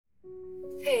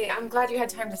Hey, I'm glad you had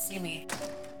time to see me.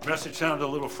 Message sounded a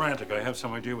little frantic. I have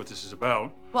some idea what this is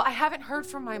about. Well, I haven't heard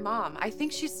from my mom. I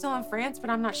think she's still in France, but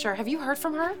I'm not sure. Have you heard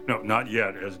from her? No, not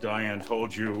yet. As Diane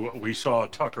told you, we saw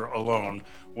Tucker alone.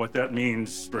 What that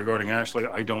means regarding Ashley,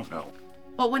 I don't know.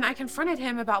 Well, when I confronted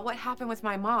him about what happened with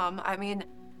my mom, I mean,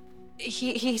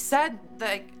 he said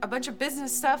like a bunch of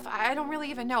business stuff. I don't really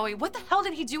even know. What the hell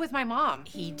did he do with my mom?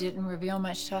 He didn't reveal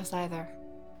much to us either.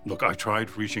 Look, I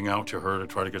tried reaching out to her to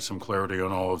try to get some clarity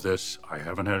on all of this. I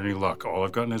haven't had any luck. All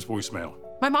I've gotten is voicemail.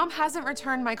 My mom hasn't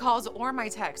returned my calls or my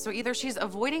texts, so either she's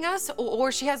avoiding us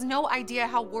or she has no idea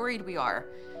how worried we are.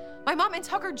 My mom and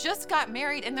Tucker just got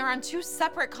married and they're on 2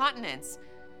 separate continents.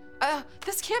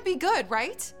 This can't be good,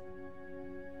 right?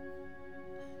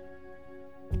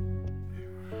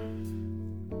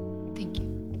 Thank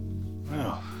you.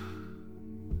 Well,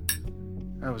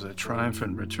 that was a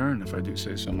triumphant return, if I do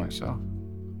say so myself.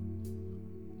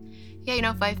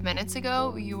 Yeah, 5 minutes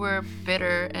ago, you were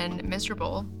bitter and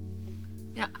miserable.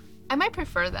 I might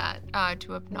prefer that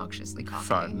to obnoxiously cocky.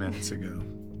 5 minutes ago.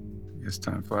 I guess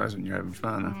time flies when you're having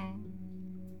fun,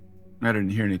 huh? I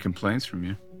didn't hear any complaints from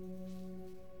you.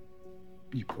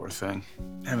 You poor thing.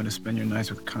 Having to spend your nights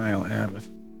with Kyle Abbott.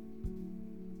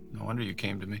 No wonder you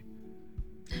came to me.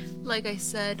 Like I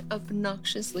said,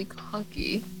 obnoxiously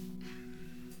cocky.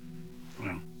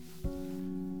 Well,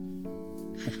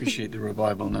 I appreciate the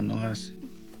revival nonetheless.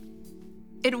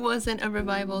 It wasn't a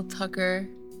revival, Tucker.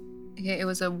 Okay, it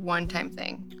was a one-time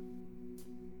thing.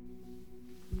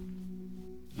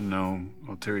 No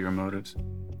ulterior motives.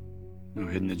 No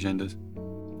hidden agendas.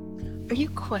 Are you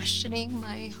questioning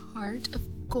my heart of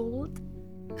gold?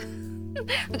 Look,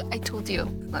 I told you.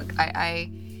 Look, I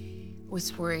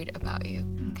was worried about you,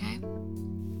 okay?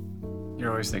 You're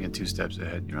always thinking 2 steps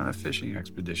ahead. You're on a fishing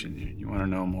expedition. You want to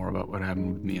know more about what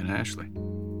happened with me and Ashley.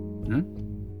 Huh? You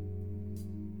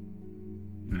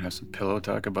want to have some pillow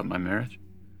talk about my marriage?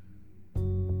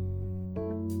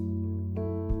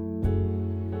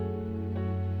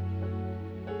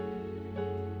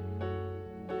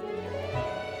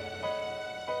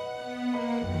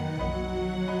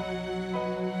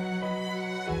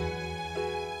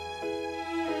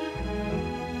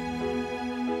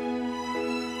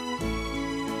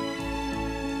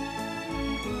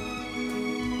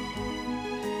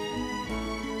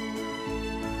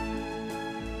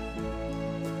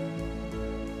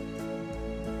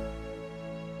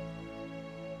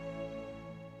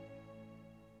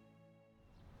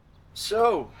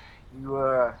 So, you,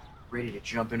 ready to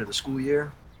jump into the school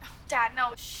year? Dad,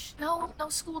 no, no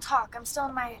school talk. I'm still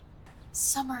in my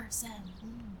summer zen.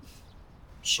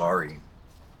 Sorry.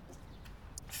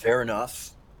 Fair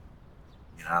enough.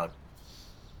 I'll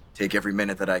take every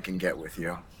minute that I can get with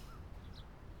you.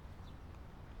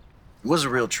 It was a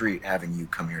real treat having you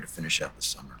come here to finish out the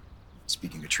summer.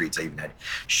 Speaking of treats, I even had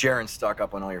Sharon stock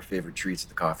up on all your favorite treats at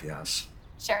the coffee house.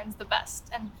 Sharon's the best.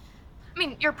 And, I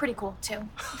mean, you're pretty cool, too.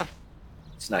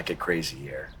 Let's not get crazy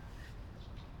here.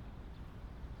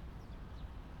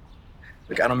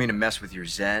 Look, I don't mean to mess with your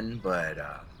zen, but,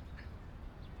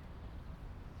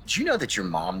 did you know that your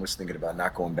mom was thinking about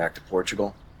not going back to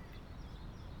Portugal?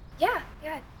 Yeah.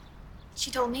 She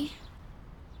told me.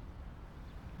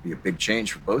 It'd be a big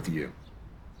change for both of you.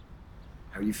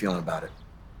 How are you feeling about it?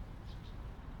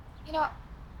 I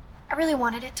really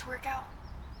wanted it to work out.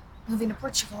 Moving to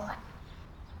Portugal, and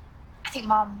I think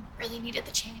Mom really needed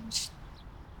the change.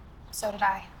 So did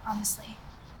I, honestly.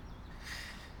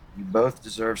 You both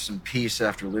deserve some peace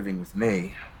after living with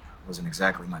me. I wasn't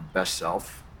exactly my best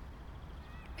self.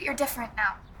 But you're different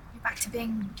now. You're back to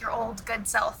being your old, good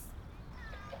self.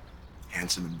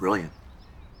 Handsome and brilliant.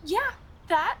 Yeah,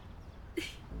 that.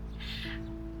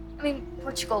 I mean,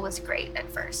 Portugal was great at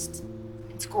first.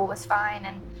 And school was fine,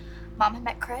 and Mom had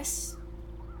met Chris.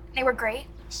 They were great.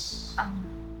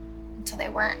 Until they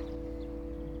weren't.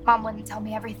 Mom wouldn't tell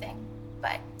me everything,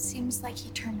 but it seems like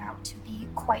he turned out to be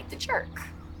quite the jerk.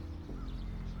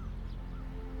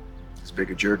 As big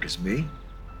a jerk as me?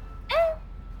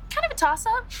 Kind of a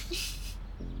toss-up.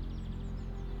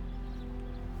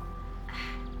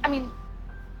 I mean,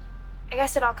 I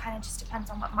guess it all kind of just depends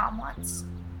on what Mom wants.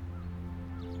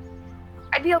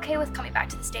 I'd be okay with coming back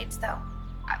to the States, though.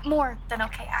 More than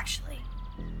okay, actually.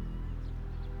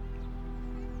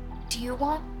 Do you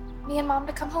want me and Mom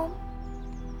to come home?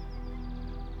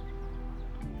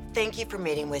 Thank you for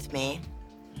meeting with me.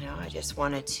 I just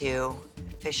wanted to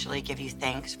officially give you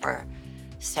thanks for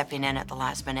stepping in at the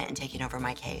last minute and taking over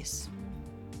my case.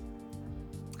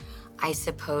 I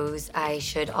suppose I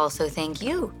should also thank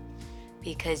you,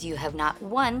 because you have not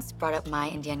once brought up my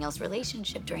and Danielle's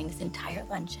relationship during this entire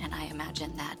lunch, and I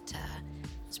imagine that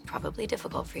it's probably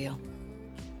difficult for you.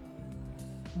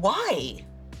 Why?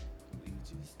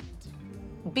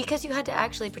 Because you had to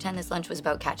actually pretend this lunch was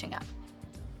about catching up.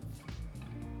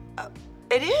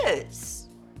 It is.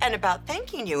 And about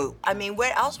thanking you. I mean,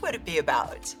 what else would it be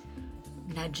about?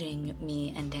 Nudging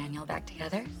me and Daniel back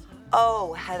together?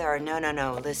 Oh, Heather,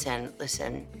 no.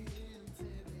 Listen.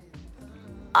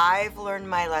 I've learned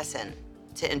my lesson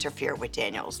to interfere with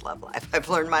Daniel's love life. I've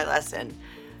learned my lesson,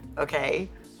 okay?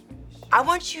 I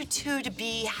want you two to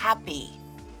be happy.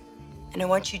 And I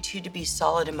want you two to be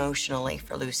solid emotionally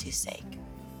for Lucy's sake.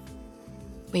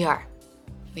 We are.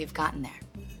 We've gotten there.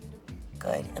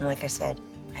 Good. And like I said,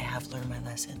 I have learned my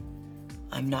lesson.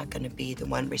 I'm not going to be the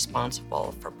one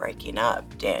responsible for breaking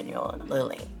up Daniel and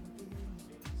Lily.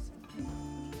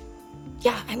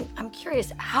 Yeah, I'm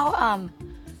curious. How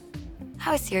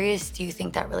serious do you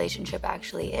think that relationship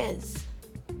actually is?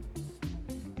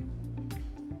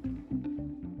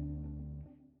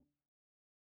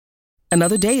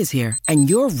 Another day is here, and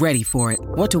you're ready for it.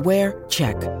 What to wear?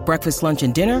 Check. Breakfast, lunch,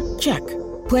 and dinner? Check.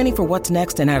 Planning for what's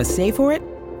next and how to save for it?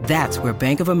 That's where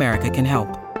Bank of America can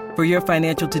help. For your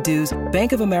financial to-dos,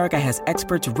 Bank of America has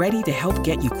experts ready to help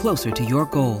get you closer to your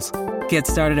goals. Get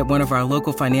started at one of our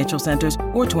local financial centers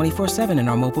or 24/7 in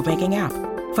our mobile banking app.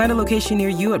 Find a location near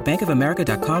you at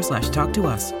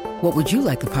bankofamerica.com/talktous. What would you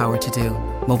like the power to do?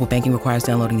 Mobile banking requires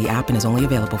downloading the app and is only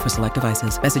available for select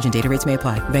devices. Message and data rates may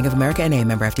apply. Bank of America N.A.,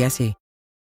 member FDIC.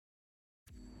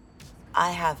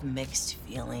 I have mixed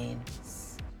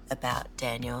feelings about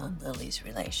Daniel and Lily's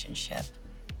relationship.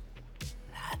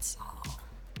 That's all.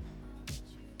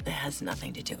 It has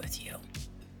nothing to do with you.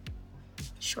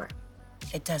 Sure.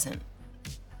 It doesn't.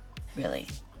 Really.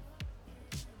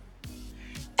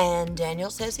 And Daniel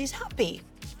says he's happy.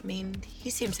 I mean, he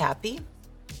seems happy.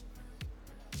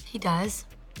 He does.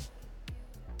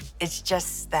 It's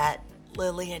just that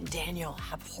Lily and Daniel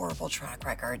have horrible track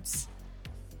records.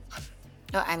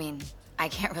 No, I mean, I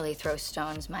can't really throw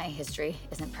stones. My history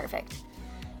isn't perfect.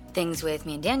 Things with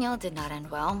me and Daniel did not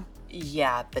end well.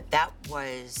 Yeah, but that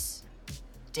was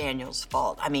Daniel's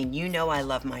fault. I mean, you know I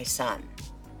love my son.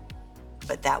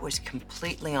 But that was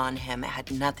completely on him. It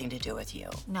had nothing to do with you.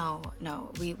 No,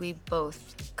 we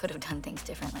both could have done things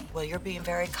differently. Well, you're being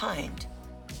very kind.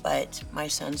 But my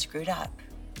son screwed up.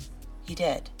 He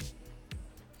did.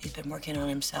 He's been working on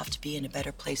himself to be in a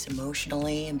better place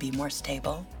emotionally and be more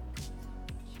stable.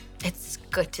 It's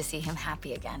good to see him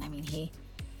happy again. I mean, he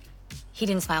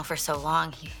didn't smile for so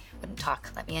long. He wouldn't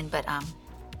talk, let me in, but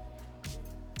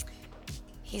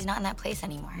he's not in that place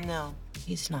anymore. No,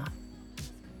 he's not.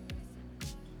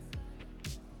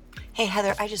 Hey,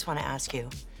 Heather, I just want to ask you.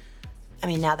 I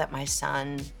mean, now that my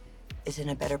son is in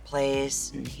a better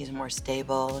place and he's more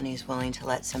stable and he's willing to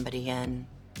let somebody in,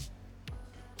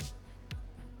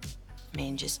 I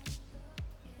mean, just,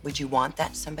 would you want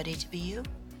that somebody to be you?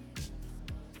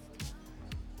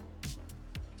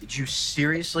 Did you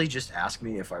seriously just ask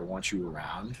me if I want you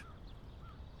around?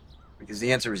 Because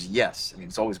the answer is yes. I mean,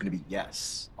 it's always going to be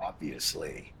yes,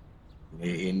 obviously.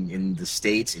 In the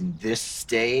States, in this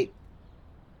state,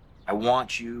 I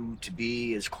want you to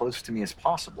be as close to me as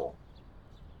possible.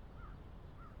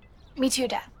 Me too,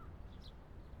 Dad.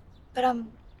 But,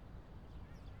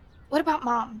 what about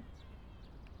Mom?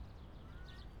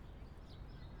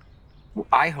 Well,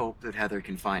 I hope that Heather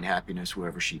can find happiness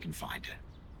wherever she can find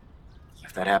it.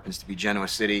 If that happens to be Genoa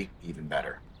City, even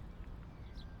better.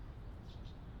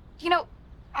 You know,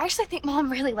 I actually think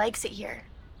Mom really likes it here.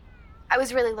 I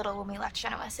was really little when we left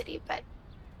Genoa City, but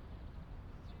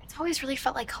it's always really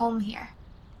felt like home here.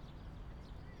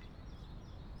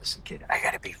 Listen, kid, I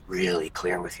gotta be really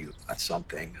clear with you about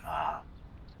something.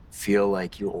 Feel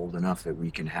like you're old enough that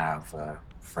we can have a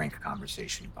frank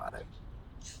conversation about it.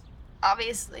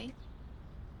 Obviously.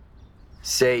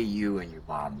 Say you and your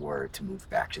mom were to move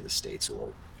back to the States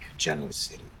or Genoa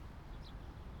City.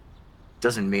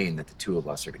 Doesn't mean that the two of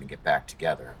us are gonna get back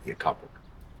together and be a couple.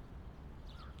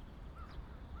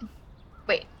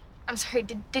 Wait, I'm sorry,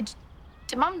 did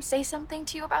Mom say something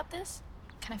to you about this?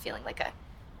 Kind of feeling like a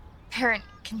parent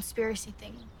conspiracy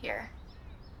thing here.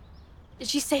 Did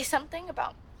she say something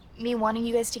about me wanting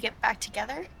you guys to get back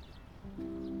together?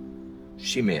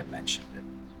 She may have mentioned it.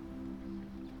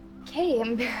 Okay,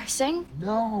 embarrassing.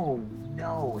 No,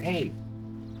 hey,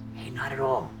 not at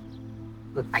all.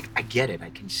 Look, I get it. I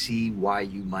can see why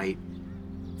you might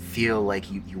feel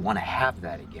like you want to have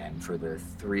that again, for the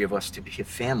three of us to be a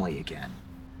family again.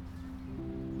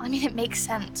 I mean, it makes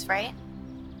sense, right?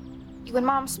 You and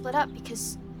Mom split up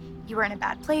because you were in a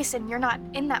bad place and you're not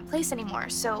in that place anymore,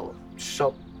 so...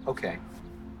 So, okay.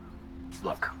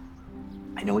 Look,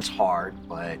 I know it's hard,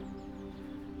 but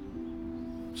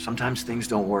sometimes things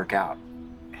don't work out.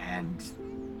 And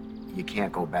you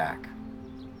can't go back.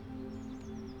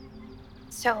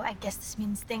 So I guess this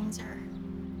means things are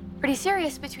pretty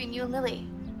serious between you and Lily.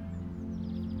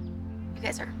 You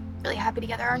guys are really happy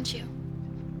together, aren't you?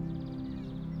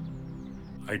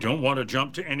 I don't want to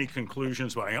jump to any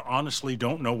conclusions, but I honestly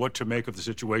don't know what to make of the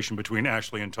situation between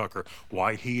Ashley and Tucker.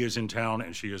 Why he is in town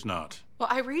and she is not. Well,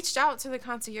 I reached out to the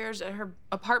concierge at her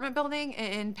apartment building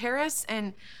in Paris,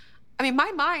 and I mean,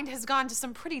 my mind has gone to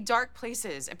some pretty dark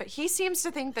places, but he seems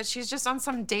to think that she's just on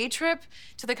some day trip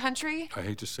to the country. I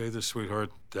hate to say this,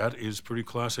 sweetheart. That is pretty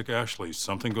classic Ashley.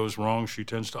 Something goes wrong, she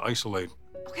tends to isolate.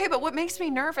 Okay, but what makes me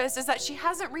nervous is that she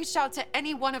hasn't reached out to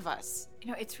any one of us.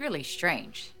 You know, it's really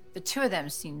strange. The two of them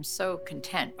seemed so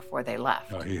content before they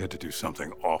left. He had to do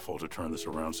something awful to turn this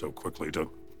around so quickly,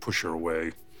 to push her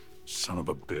away. Son of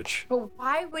a bitch. But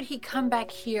why would he come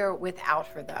back here without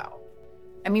her, though?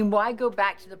 I mean, why go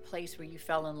back to the place where you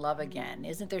fell in love again?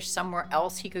 Isn't there somewhere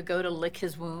else he could go to lick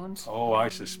his wounds? Oh, I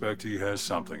suspect he has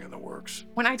something in the works.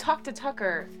 When I talked to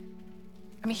Tucker,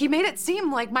 I mean, he made it seem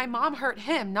like my mom hurt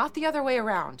him, not the other way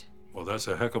around. Well, that's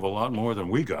a heck of a lot more than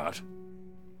we got.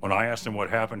 When I asked him what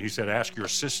happened, he said, ask your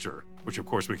sister, which of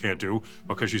course we can't do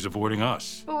because she's avoiding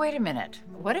us. But wait a minute.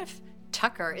 What if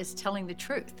Tucker is telling the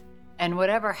truth? And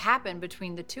whatever happened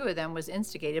between the two of them was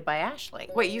instigated by Ashley.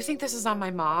 Wait, you think this is on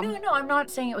my mom? No, I'm not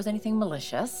saying it was anything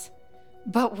malicious.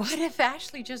 But what if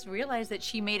Ashley just realized that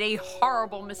she made a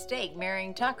horrible mistake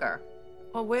marrying Tucker?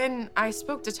 Well, when I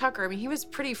spoke to Tucker, I mean, he was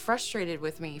pretty frustrated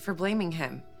with me for blaming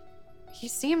him. He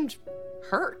seemed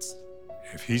hurt.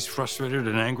 If he's frustrated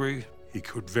and angry, he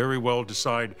could very well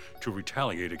decide to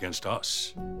retaliate against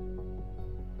us.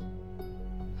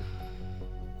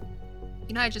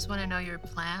 You know, I just want to know your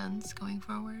plans going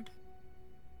forward.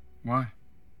 Why?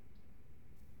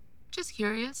 Just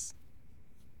curious.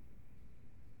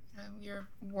 Your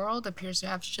world appears to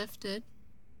have shifted.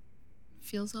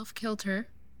 Feels off kilter.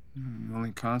 The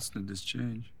only constant is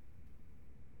change.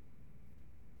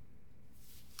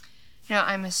 You know,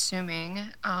 I'm assuming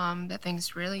that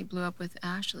things really blew up with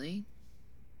Ashley.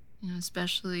 You know,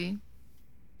 especially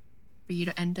for you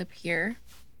to end up here.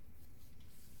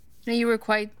 You know, you were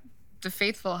quite the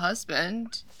faithful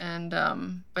husband, and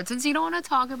but since you don't want to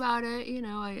talk about it, you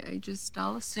know,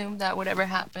 I'll assume that whatever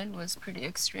happened was pretty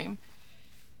extreme.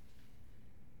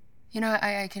 You know,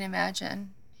 I can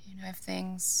imagine, you know, if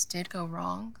things did go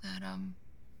wrong,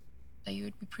 that you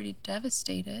would be pretty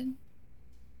devastated.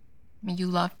 I mean, you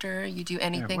loved her, you do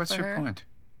anything what's for her. your point?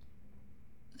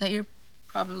 That you're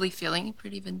probably feeling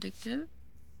pretty vindictive.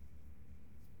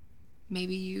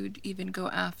 Maybe you'd even go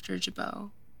after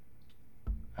Jabot.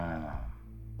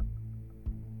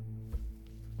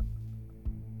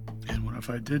 And what if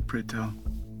I did, pray tell?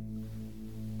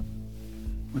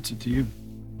 What's it to you?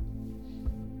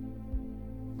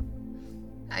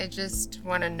 I just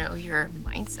want to know your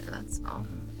mindset, that's all.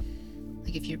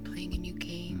 Like if you're playing a new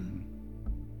game.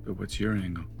 But what's your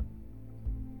angle?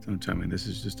 Don't tell me this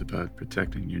is just about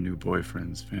protecting your new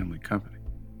boyfriend's family company.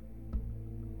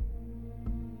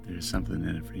 There's something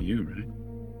in it for you, right?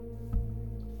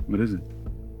 What is it?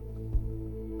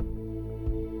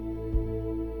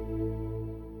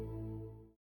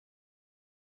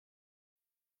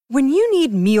 When you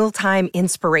need mealtime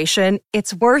inspiration,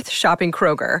 it's worth shopping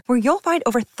Kroger, where you'll find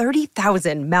over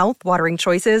 30,000 mouth-watering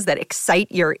choices that excite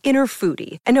your inner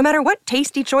foodie. And no matter what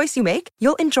tasty choice you make,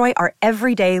 you'll enjoy our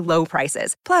everyday low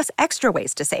prices, plus extra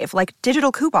ways to save, like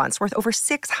digital coupons worth over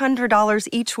 $600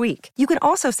 each week. You can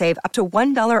also save up to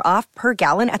 $1 off per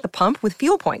gallon at the pump with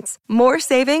fuel points. More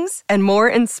savings and more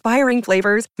inspiring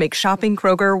flavors make shopping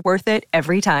Kroger worth it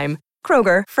every time.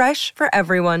 Kroger, fresh for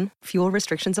everyone. Fuel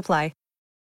restrictions apply.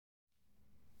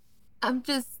 I'm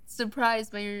just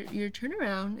surprised by your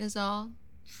turnaround is all.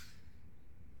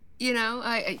 You know,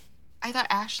 I thought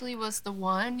Ashley was the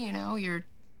one, you know, your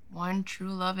one true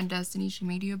love and destiny should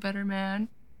made you a better man.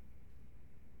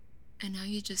 And now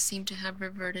you just seem to have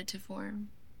reverted to form.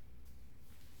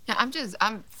 Yeah,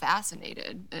 I'm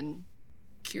fascinated and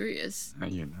curious. No,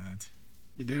 you're not.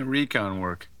 You're doing recon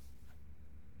work.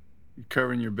 You're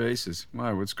covering your bases.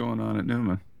 Why? What's going on at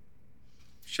Newman?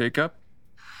 Shake up?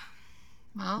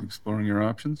 Well, Exploring your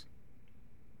options?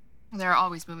 there are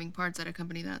always moving parts at a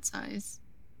company that size.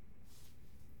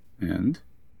 And?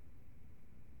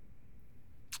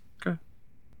 Okay.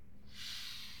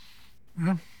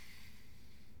 Well,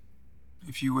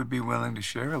 if you would be willing to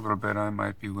share a little bit, I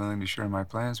might be willing to share my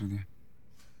plans with you.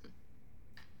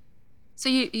 So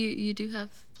you do have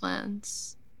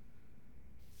plans?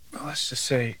 Well, let's just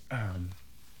say,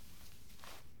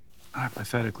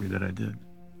 hypothetically, that I did.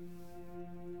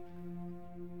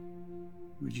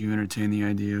 Would you entertain the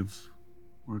idea of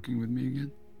working with me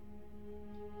again?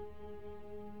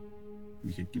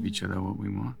 We could give each other what we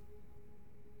want.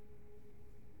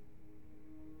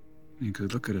 You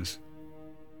could look at us,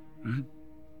 right?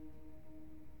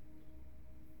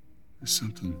 There's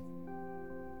something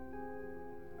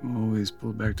we'll always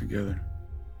pull back together.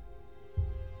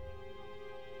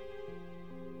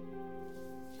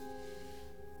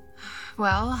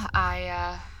 Well,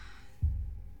 I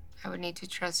would need to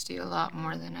trust you a lot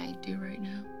more than I do right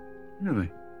now. Really?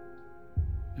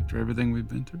 After everything we've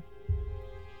been through?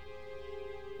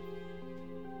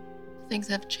 Things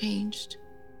have changed.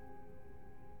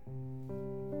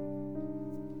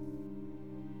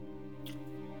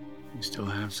 We still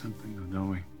have something, though, don't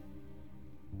we?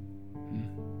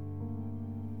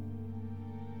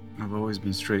 I've always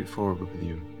been straightforward with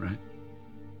you, right?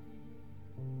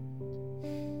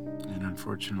 And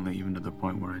unfortunately, even to the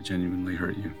point where I genuinely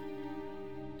hurt you.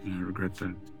 And I regret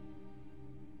that.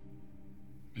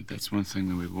 But that's one thing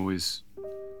that we've always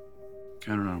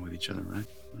counted on with each other, right?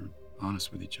 We're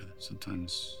honest with each other,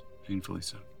 sometimes painfully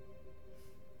so.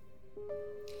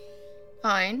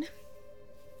 Fine.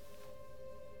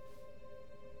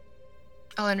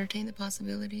 I'll entertain the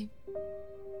possibility.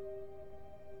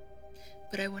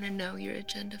 But I want to know your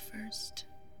agenda first.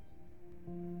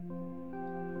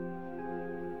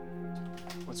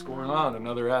 What's going on?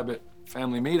 Another Abbott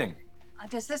family meeting?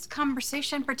 Does this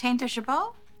conversation pertain to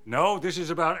Chabot? No, this is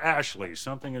about Ashley.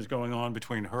 Something is going on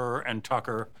between her and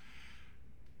Tucker.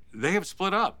 They have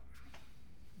split up.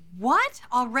 What?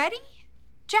 Already?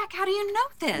 Jack, how do you know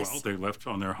this? Well, they left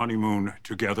on their honeymoon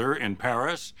together in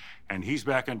Paris, and he's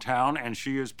back in town, and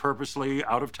she is purposely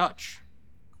out of touch.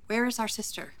 Where is our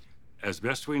sister? As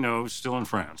best we know, still in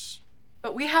France.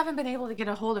 But we haven't been able to get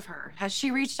a hold of her. Has she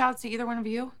reached out to either one of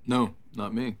you? No,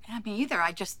 not me. Not me either.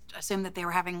 I just assumed that they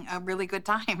were having a really good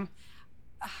time.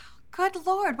 Good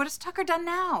Lord, what has Tucker done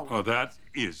now? Oh, that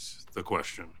is the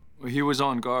question. Well, he was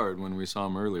on guard when we saw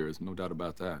him earlier. There's no doubt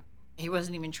about that. He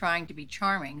wasn't even trying to be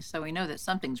charming, so we know that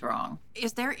something's wrong.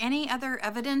 Is there any other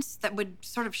evidence that would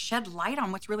sort of shed light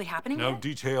on what's really happening No, here?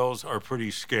 details are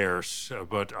pretty scarce,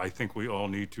 but I think we all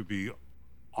need to be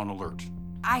on alert.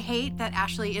 I hate that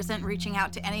Ashley isn't reaching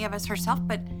out to any of us herself,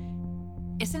 but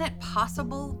isn't it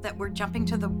possible that we're jumping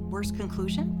to the worst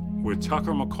conclusion? With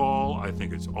Tucker McCall, I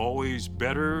think it's always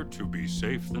better to be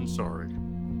safe than sorry.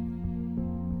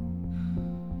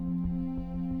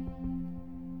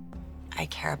 I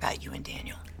care about you and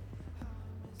Daniel.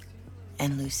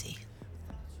 And Lucy.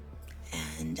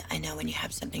 And I know when you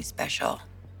have something special,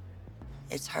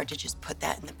 it's hard to just put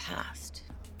that in the past.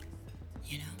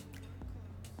 You know?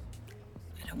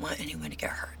 I don't want anyone to get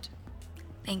hurt.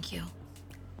 Thank you.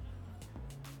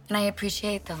 And I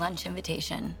appreciate the lunch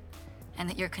invitation and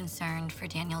that you're concerned for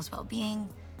Daniel's well-being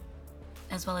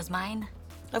as well as mine.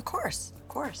 Of course, of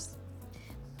course.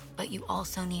 But you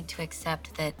also need to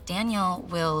accept that Daniel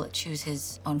will choose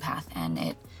his own path, and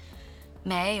it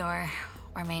may or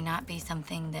may not be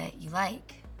something that you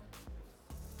like.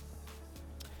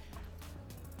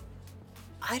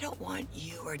 I don't want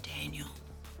you or Daniel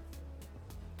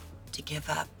to give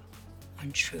up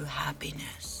on true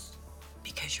happiness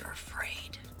because you're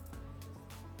afraid.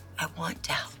 I want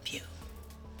to help you.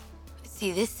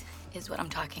 See, this is what I'm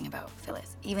talking about,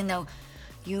 Phyllis. Even though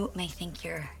you may think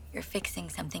you're fixing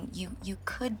something, you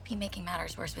could be making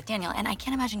matters worse with Daniel, and I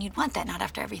can't imagine you'd want that, not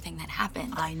after everything that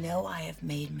happened. I know I have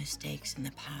made mistakes in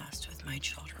the past with my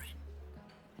children.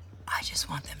 I just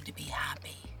want them to be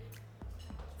happy.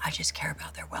 I just care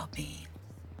about their well-being.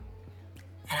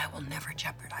 And I will never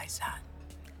jeopardize that.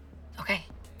 Okay.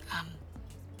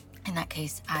 In that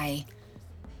case, I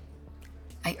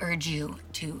urge you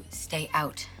to stay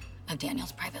out of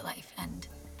Daniel's private life, and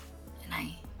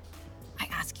I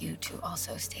ask you to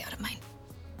also stay out of mine.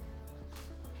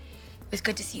 It was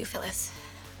good to see you, Phyllis.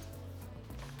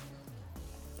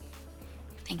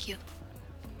 Thank you.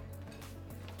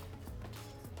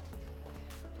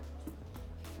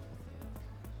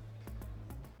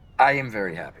 I am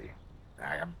very happy.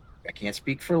 I can't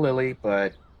speak for Lily,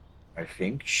 but I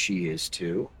think she is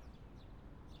too.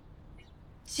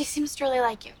 She seems to really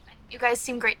like you. You guys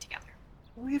seem great together.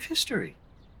 We have history.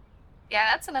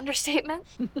 Yeah, that's an understatement.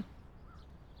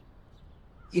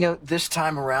 You know, this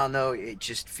time around, though, it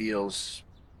just feels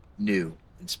new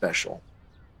and special.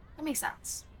 That makes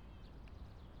sense.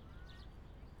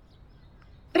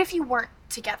 But if you weren't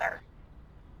together,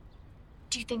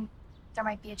 do you think there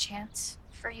might be a chance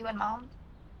for you and Mom?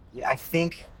 Yeah, I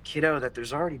think, kiddo, that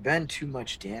there's already been too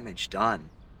much damage done.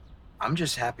 I'm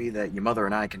just happy that your mother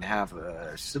and I can have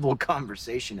a civil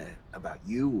conversation about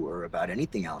you or about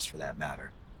anything else for that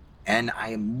matter. And I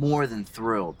am more than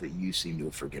thrilled that you seem to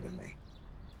have forgiven me.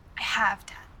 I have,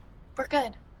 Dad. We're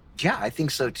good. Yeah, I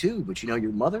think so too. But you know,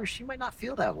 your mother, she might not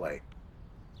feel that way.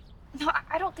 No,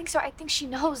 I don't think so. I think she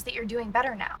knows that you're doing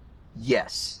better now.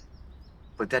 Yes,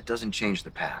 but that doesn't change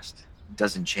the past. It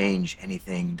doesn't change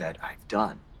anything that I've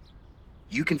done.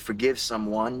 You can forgive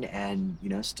someone and, you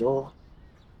know, still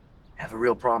have a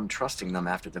real problem trusting them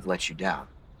after they've let you down.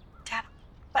 Dad,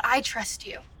 but I trust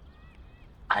you.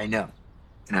 I know,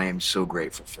 and I am so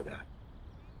grateful for that.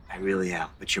 I really am.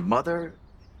 But your mother,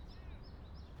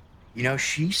 you know,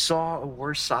 she saw a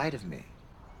worse side of me.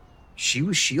 She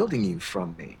was shielding you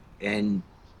from me, and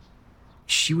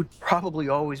she would probably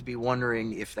always be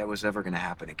wondering if that was ever going to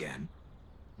happen again.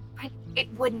 But it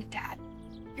wouldn't, Dad.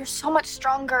 You're so much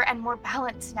stronger and more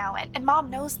balanced now, and Mom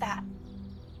knows that.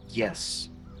 Yes,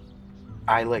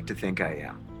 I like to think I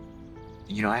am.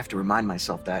 You know, I have to remind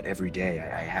myself that every day.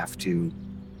 I have to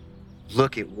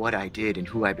look at what I did and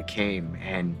who I became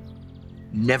and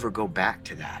never go back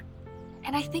to that.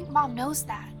 And I think Mom knows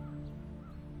that.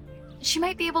 She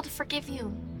might be able to forgive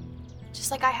you, just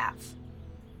like I have.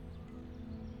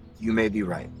 You may be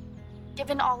right.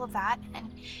 Given all of that,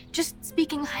 and just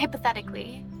speaking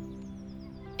hypothetically,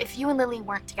 if you and Lily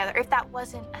weren't together, if that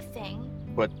wasn't a thing.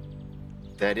 But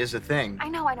that is a thing. I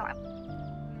know.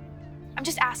 I'm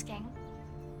just asking.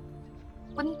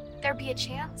 Wouldn't there be a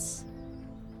chance?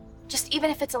 Just even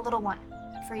if it's a little one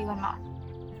for you and Mom.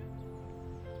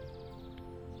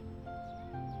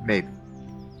 Maybe.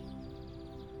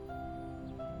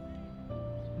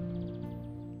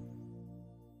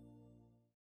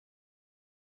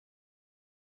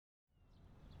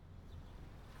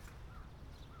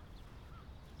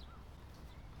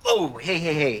 Oh,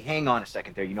 hey, hang on a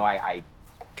second there. You know, I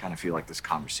kind of feel like this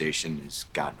conversation has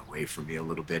gotten away from me a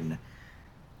little bit, and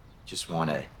just want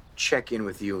to check in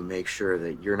with you and make sure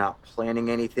that you're not planning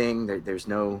anything, that there's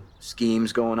no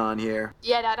schemes going on here.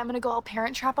 Yeah, Dad, I'm gonna go all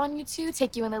Parent Trap on you two,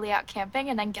 take you and Lily out camping,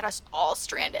 and then get us all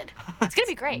stranded. It's gonna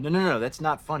be great. No, that's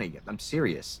not funny. I'm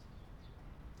serious.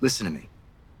 Listen to me.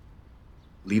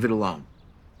 Leave it alone.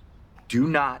 Do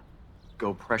not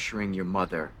go pressuring your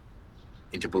mother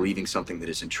into believing something that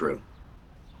isn't true.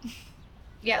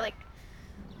 Yeah, like,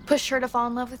 push her to fall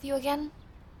in love with you again?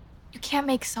 You can't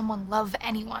make someone love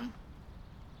anyone.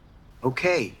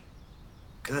 Okay.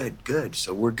 Good.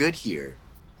 So we're good here.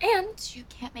 And you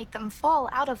can't make them fall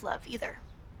out of love either.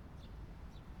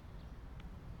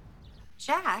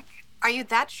 Jack, are you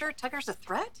that sure Tucker's a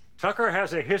threat? Tucker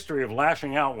has a history of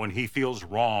lashing out when he feels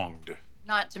wronged.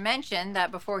 Not to mention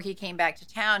that before he came back to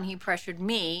town, he pressured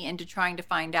me into trying to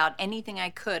find out anything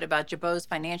I could about Jabot's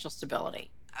financial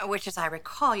stability. Which, as I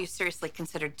recall, you seriously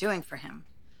considered doing for him.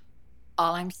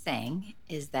 All I'm saying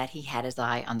is that he had his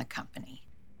eye on the company.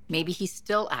 Maybe he's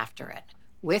still after it,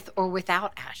 with or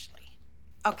without Ashley.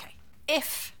 Okay,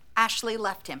 if Ashley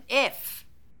left him, if.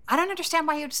 I don't understand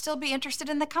why he would still be interested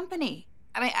in the company.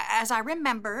 I mean, as I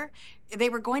remember, they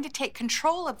were going to take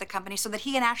control of the company so that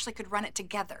he and Ashley could run it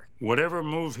together. Whatever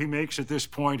move he makes at this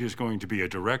point is going to be a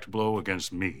direct blow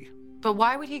against me. But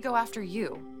why would he go after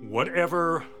you?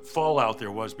 Whatever fallout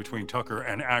there was between Tucker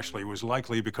and Ashley was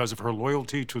likely because of her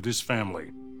loyalty to this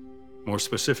family. More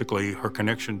specifically, her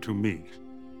connection to me.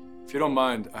 If you don't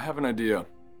mind, I have an idea.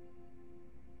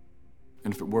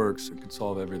 And if it works, it could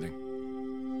solve everything.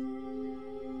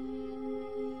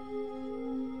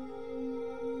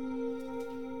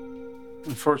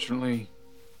 Unfortunately,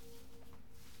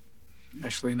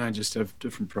 Ashley and I just have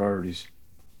different priorities.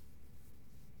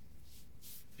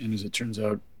 And as it turns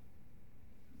out,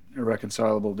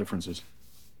 irreconcilable differences.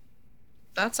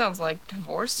 That sounds like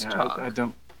divorce talk. I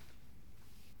don't.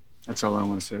 That's all I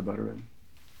want to say about it right now.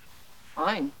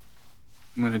 Fine.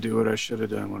 I'm going to do what I should have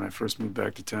done when I first moved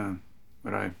back to town,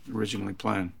 what I originally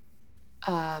planned.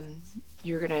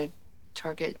 You're gonna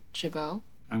target Jabot?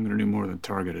 I'm going to do more than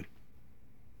target it.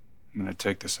 I'm going to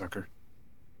take the sucker.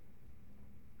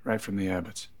 Right from the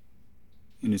Abbotts.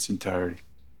 In its entirety.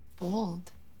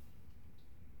 Bold.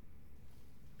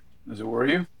 Does it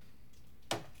worry you?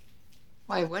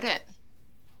 Why would it?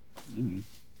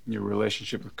 Your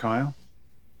relationship with Kyle?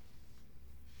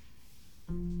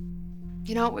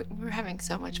 You know, we're having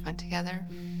so much fun together.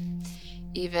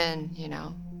 Even,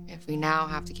 if we now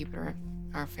have to keep our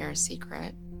affair a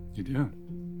secret. You do?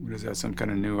 What is that, some kind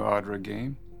of new Audra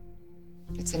game?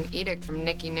 It's an edict from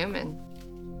Nikki Newman.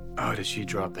 Oh, did she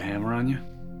drop the hammer on you?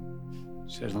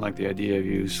 She doesn't like the idea of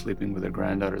you sleeping with her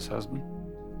granddaughter's husband?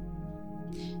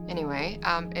 Anyway,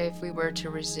 if we were to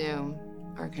resume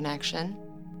our connection,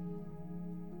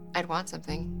 I'd want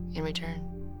something in return.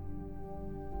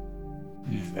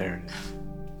 Yeah, there it is.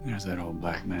 There's that old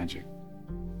black magic.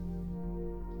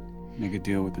 Make a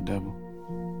deal with the devil.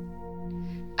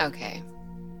 Okay.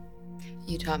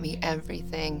 You taught me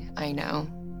everything I know.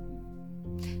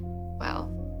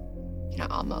 Well,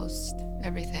 almost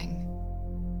everything.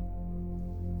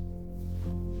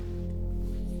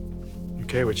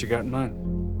 Okay, what you got in mind?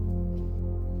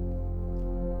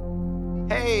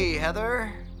 Hey,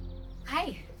 Heather.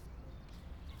 Hi.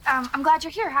 I'm glad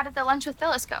you're here. How did the lunch with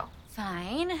Phyllis go?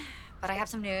 Fine, but I have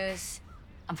some news.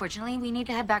 Unfortunately, we need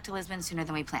to head back to Lisbon sooner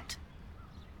than we planned.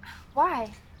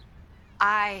 Why?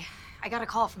 I got a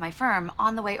call from my firm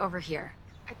on the way over here.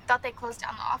 I thought they closed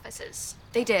down the offices.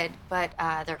 They did, but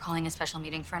they're calling a special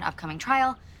meeting for an upcoming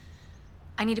trial.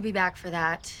 I need to be back for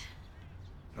that.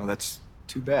 Oh, that's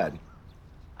too bad.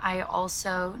 I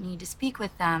also need to speak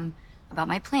with them about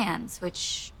my plans,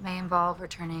 which may involve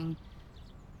returning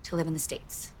to live in the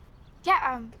States.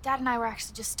 Yeah, Dad and I were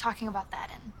actually just talking about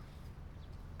that, and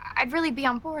I'd really be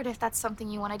on board if that's something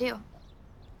you want to do.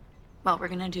 Well, we're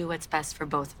gonna do what's best for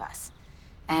both of us.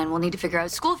 And we'll need to figure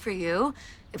out school for you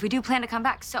if we do plan to come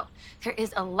back. So there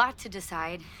is a lot to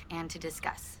decide and to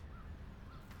discuss.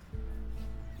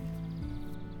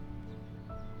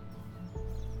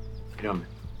 I'm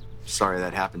sorry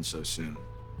that happened so soon.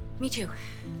 Me too.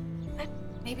 But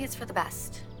maybe it's for the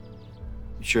best.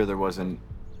 You sure there wasn't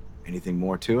anything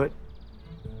more to it?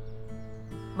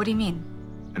 What do you mean?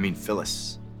 I mean,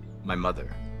 Phyllis, my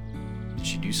mother. Did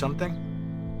she do something?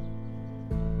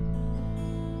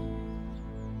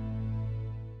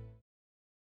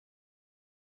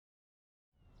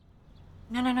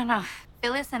 No.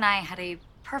 Phyllis and I had a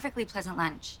perfectly pleasant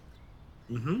lunch.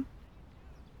 Mm-hmm.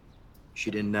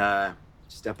 She didn't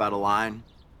step out of line,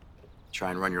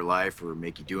 try and run your life or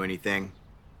make you do anything?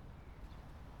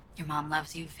 Your mom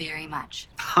loves you very much.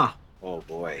 Huh. Oh,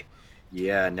 boy.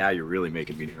 Yeah, now you're really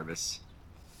making me nervous.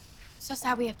 So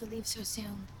sad we have to leave so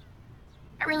soon.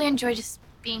 I really enjoy just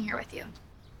being here with you.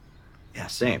 Yeah,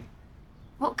 same.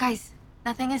 Well, guys,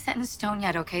 nothing is set in stone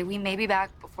yet, okay? We may be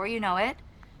back before you know it.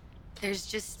 There's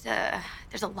just,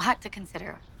 there's a lot to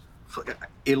consider.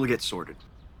 It'll get sorted.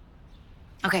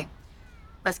 Okay,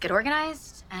 let's get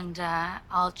organized, and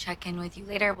I'll check in with you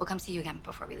later. We'll come see you again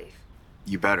before we leave.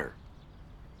 You better.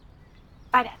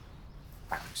 Bye, Dad.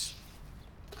 Thanks.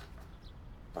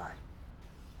 Bye.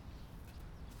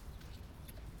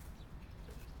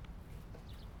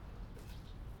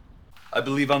 I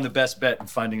believe I'm the best bet in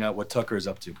finding out what Tucker is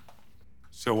up to.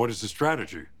 So what is the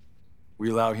strategy? We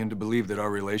allow him to believe that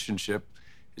our relationship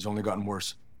has only gotten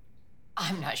worse.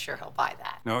 I'm not sure he'll buy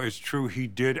that. No, it's true he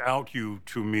did out you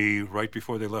to me right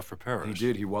before they left for Paris. He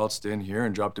did. He waltzed in here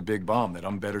and dropped a big bomb that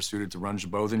I'm better suited to run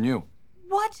Jabot than you.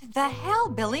 What the hell,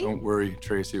 Billy? Don't worry,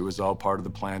 Tracy. It was all part of the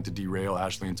plan to derail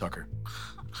Ashley and Tucker.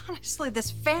 Honestly,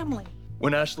 this family.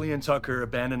 When Ashley and Tucker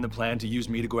abandoned the plan to use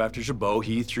me to go after Jabot,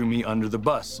 he threw me under the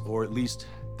bus, or at least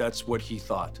that's what he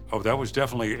thought. Oh, that was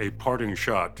definitely a parting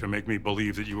shot to make me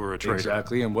believe that you were a traitor.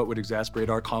 Exactly, and what would exasperate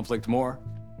our conflict more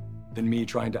than me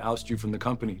trying to oust you from the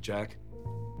company, Jack?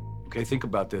 Okay, think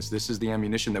about this. This is the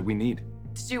ammunition that we need.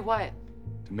 To do what?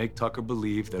 To make Tucker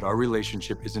believe that our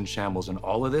relationship is in shambles, and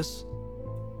all of this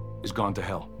is gone to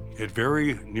hell. It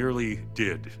very nearly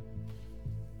did.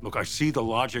 Look, I see the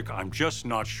logic. I'm just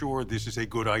not sure this is a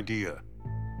good idea.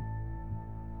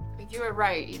 You were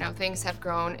right. Things have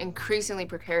grown increasingly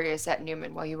precarious at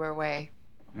Newman while you were away.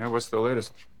 Yeah, what's the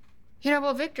latest?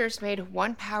 Well, Victor's made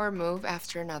one power move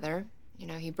after another.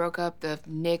 He broke up the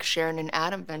Nick, Sharon, and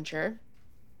Adam venture.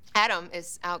 Adam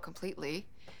is out completely.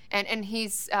 And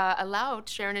he's allowed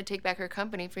Sharon to take back her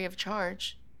company free of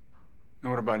charge. And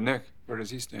what about Nick? Where does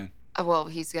he stand? Well,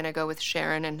 he's gonna go with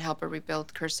Sharon and help her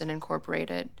rebuild Kirsten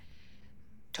Incorporated.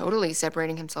 Totally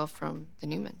separating himself from the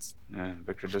Newmans. Yeah,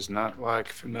 Victor does not like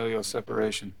familial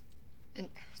separation. And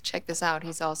check this out.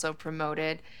 He's also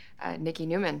promoted Nikki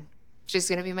Newman. She's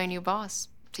gonna be my new boss,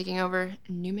 taking over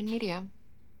Newman Media.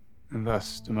 And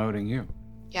thus demoting you.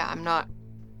 Yeah, I'm not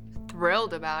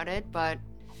thrilled about it, but,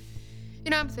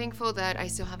 I'm thankful that I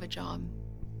still have a job.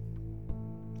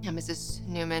 Yeah, Mrs.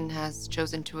 Newman has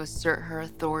chosen to assert her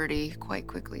authority quite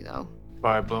quickly, though.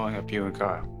 By blowing up you and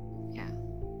Kyle. Yeah.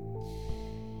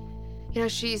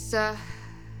 She's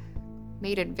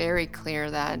made it very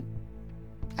clear that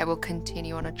I will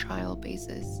continue on a trial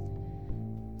basis.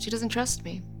 She doesn't trust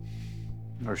me.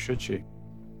 Or should she?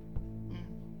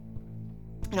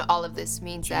 All of this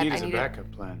means She that needs I need a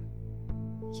backup plan.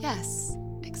 Yes,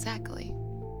 exactly.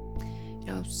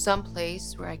 Some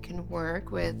place where I can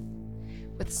work with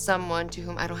someone to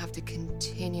whom I don't have to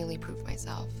continually prove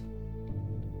myself.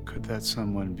 Could that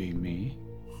someone be me?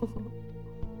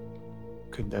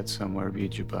 Could that somewhere be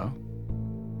Jabot?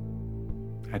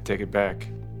 I take it back.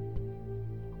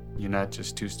 You're not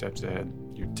just 2 steps ahead,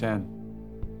 you're 10.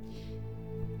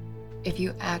 if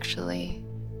you actually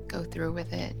go through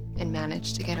with it and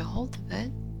manage to get a hold of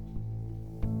it,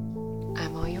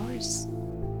 I'm all yours.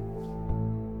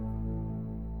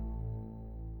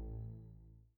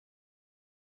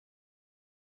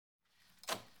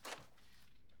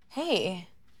 Hey,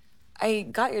 I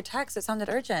got your text. It sounded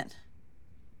urgent.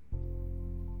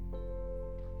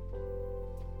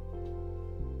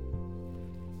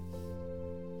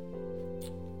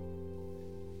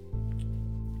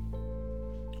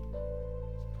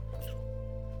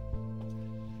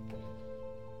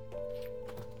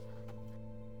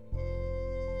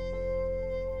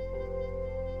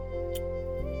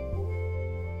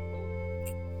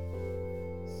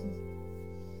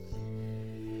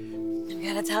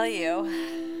 I gotta tell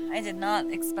you, I did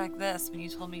not expect this when you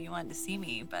told me you wanted to see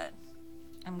me, but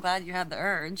I'm glad you had the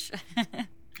urge.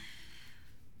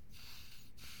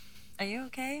 Are you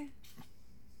okay?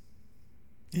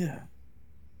 Yeah.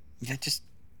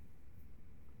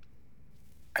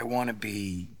 I want to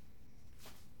be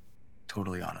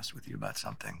totally honest with you about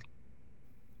something.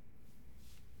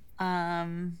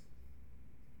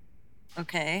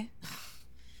 Okay.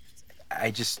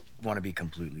 I just want to be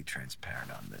completely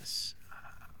transparent on this.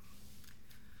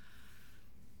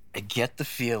 I get the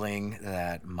feeling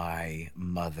that my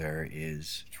mother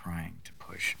is trying to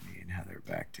push me and Heather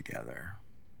back together.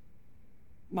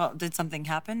 Well, did something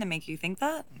happen to make you think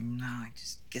that? No, I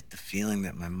just get the feeling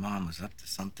that my mom was up to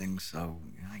something, so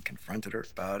I confronted her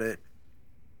about it.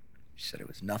 She said it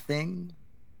was nothing,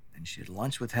 and she had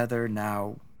lunch with Heather.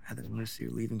 Now, Heather and Lucy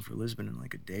are leaving for Lisbon in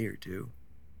like a day or two.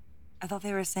 I thought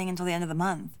they were staying until the end of the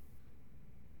month.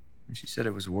 And she said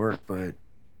it was work, but it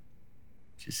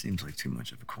just seems like too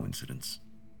much of a coincidence.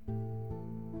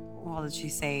 Well, did she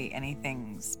say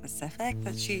anything specific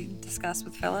that she discussed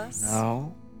with Phyllis?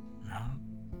 No.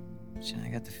 I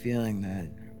got the feeling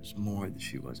that there was more that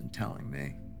she wasn't telling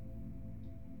me.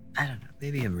 I don't know.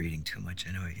 Maybe I'm reading too much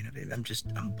into it. Baby,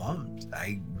 I'm bummed.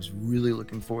 I was really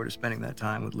looking forward to spending that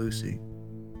time with Lucy.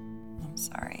 I'm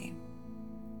sorry.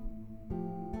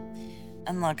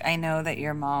 And look, I know that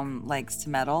your mom likes to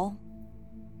meddle,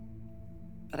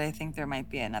 but I think there might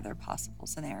be another possible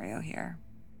scenario here.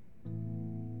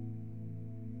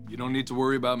 You don't need to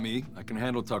worry about me. I can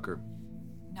handle Tucker.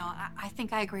 No, I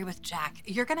think I agree with Jack.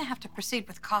 You're going to have to proceed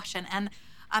with caution, and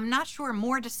I'm not sure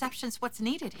more deception's what's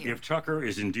needed here. If Tucker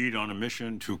is indeed on a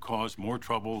mission to cause more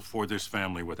trouble for this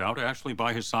family without Ashley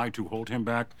by his side to hold him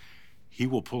back, he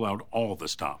will pull out all the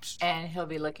stops. And he'll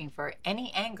be looking for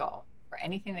any angle for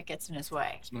anything that gets in his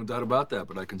way. There's no doubt about that,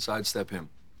 but I can sidestep him.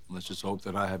 Let's just hope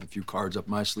that I have a few cards up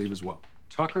my sleeve as well.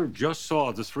 Tucker just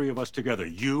saw the three of us together,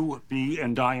 you, me,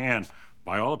 and Diane.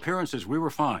 By all appearances, we were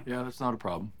fine. Yeah, that's not a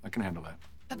problem. I can handle that.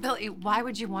 But Billy, why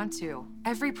would you want to?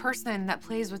 Every person that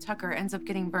plays with Tucker ends up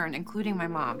getting burned, including my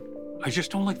mom. I just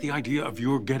don't like the idea of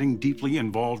your getting deeply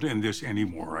involved in this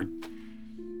anymore.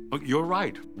 Look, you're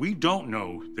right. We don't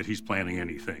know that he's planning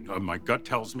anything. My gut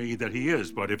tells me that he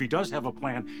is, but if he does have a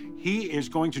plan, he is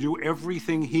going to do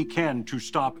everything he can to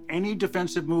stop any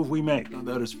defensive move we make. Now,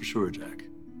 that is for sure, Jack.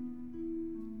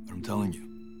 But I'm telling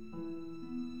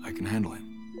you, I can handle him.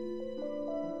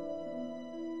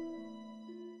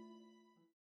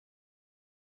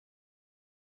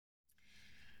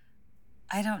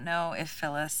 I don't know if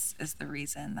Phyllis is the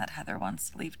reason that Heather wants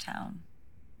to leave town.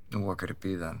 And what could it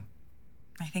be then?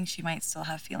 I think she might still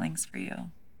have feelings for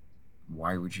you.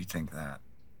 Why would you think that?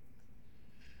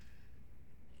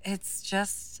 It's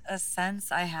just a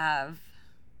sense I have.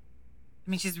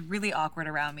 I mean, she's really awkward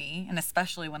around me, and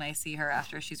especially when I see her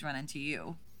after she's run into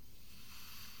you.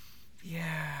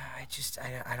 Yeah,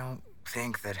 I don't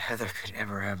think that Heather could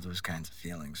ever have those kinds of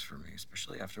feelings for me,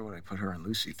 especially after what I put her and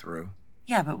Lucy through.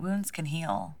 Yeah, but wounds can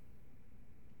heal.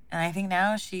 And I think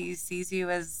now she sees you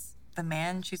as the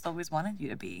man she's always wanted you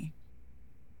to be.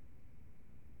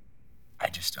 I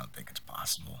just don't think it's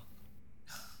possible.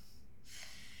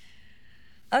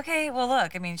 Okay, well,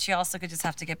 look, I mean, she also could just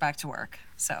have to get back to work,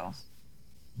 so.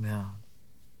 No.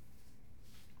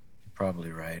 You're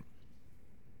probably right.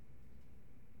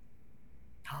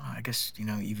 I don't know, I guess,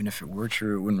 even if it were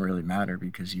true, it wouldn't really matter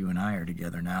because you and I are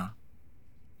together now.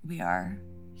 We are.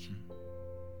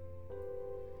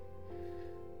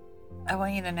 I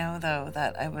want you to know, though,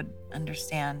 that I would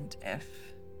understand if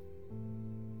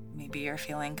maybe you're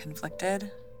feeling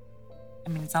conflicted. I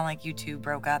mean, it's not like you two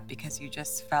broke up because you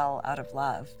just fell out of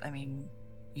love. I mean,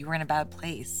 you were in a bad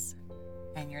place,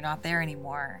 and you're not there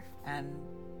anymore, and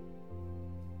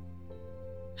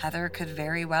Heather could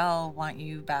very well want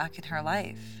you back in her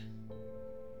life.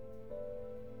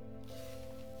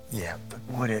 Yeah, but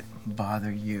would it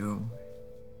bother you,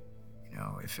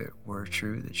 if it were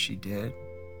true that she did?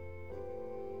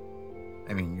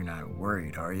 I mean, you're not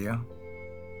worried, are you?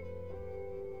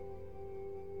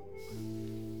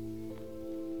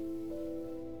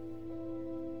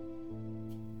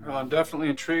 Well, I'm definitely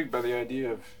intrigued by the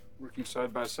idea of working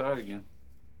side by side again.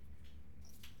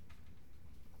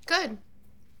 Good.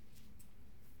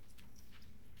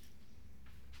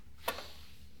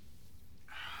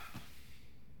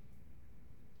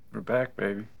 We're back,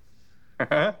 baby.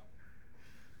 I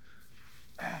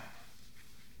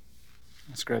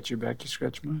scratch your back, you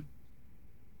scratch mine.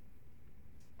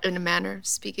 In a manner of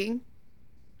speaking.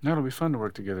 No, it'll be fun to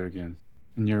work together again.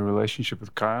 And your relationship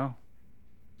with Kyle,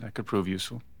 that could prove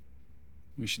useful.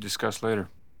 We should discuss later.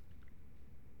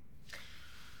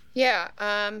 Yeah,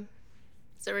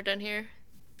 so we're done here.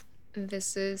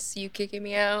 This is you kicking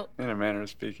me out. In a manner of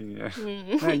speaking, yeah.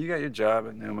 Mm. Hey, you got your job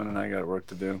at Newman, and I got work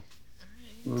to do.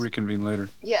 We'll reconvene later.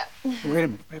 Yeah. Wait a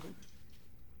minute. Wait.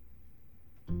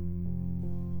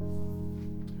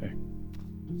 Hey.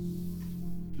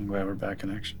 I'm glad we're back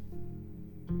in action.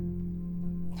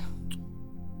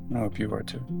 I hope you are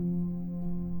too.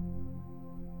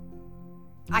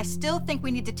 I still think we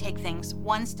need to take things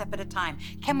one step at a time.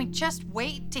 Can we just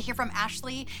wait to hear from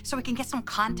Ashley so we can get some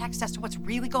context as to what's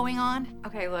really going on?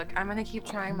 Okay, look, I'm gonna keep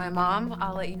trying my mom.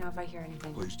 I'll let you know if I hear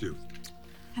anything. Please do.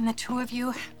 And the two of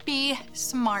you, be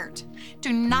smart.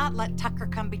 Do not let Tucker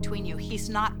come between you. He's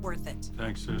not worth it.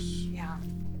 Thanks, sis. Yeah.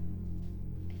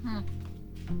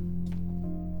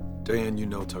 Diane, you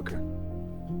know Tucker.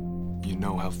 You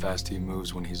know how fast he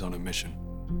moves when he's on a mission.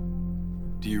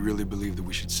 Do you really believe that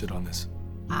we should sit on this?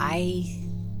 I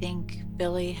think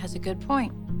Billy has a good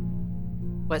point.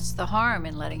 What's the harm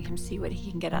in letting him see what he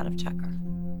can get out of Tucker?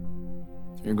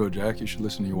 Here you go, Jack. You should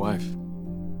listen to your wife.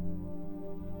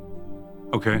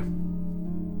 Okay.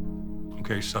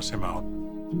 Okay, suss him out.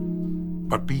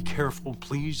 But be careful,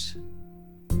 please.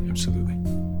 Absolutely.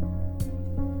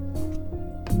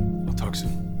 I'll talk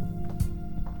soon.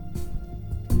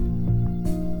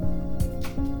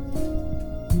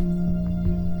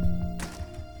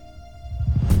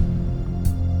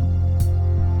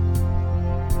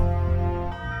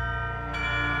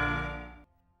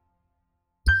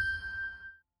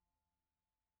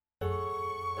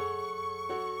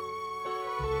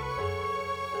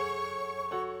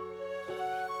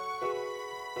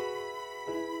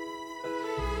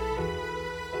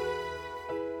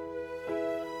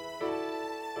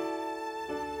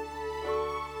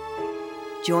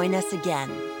 Join us again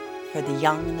for The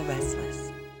Young and the Restless.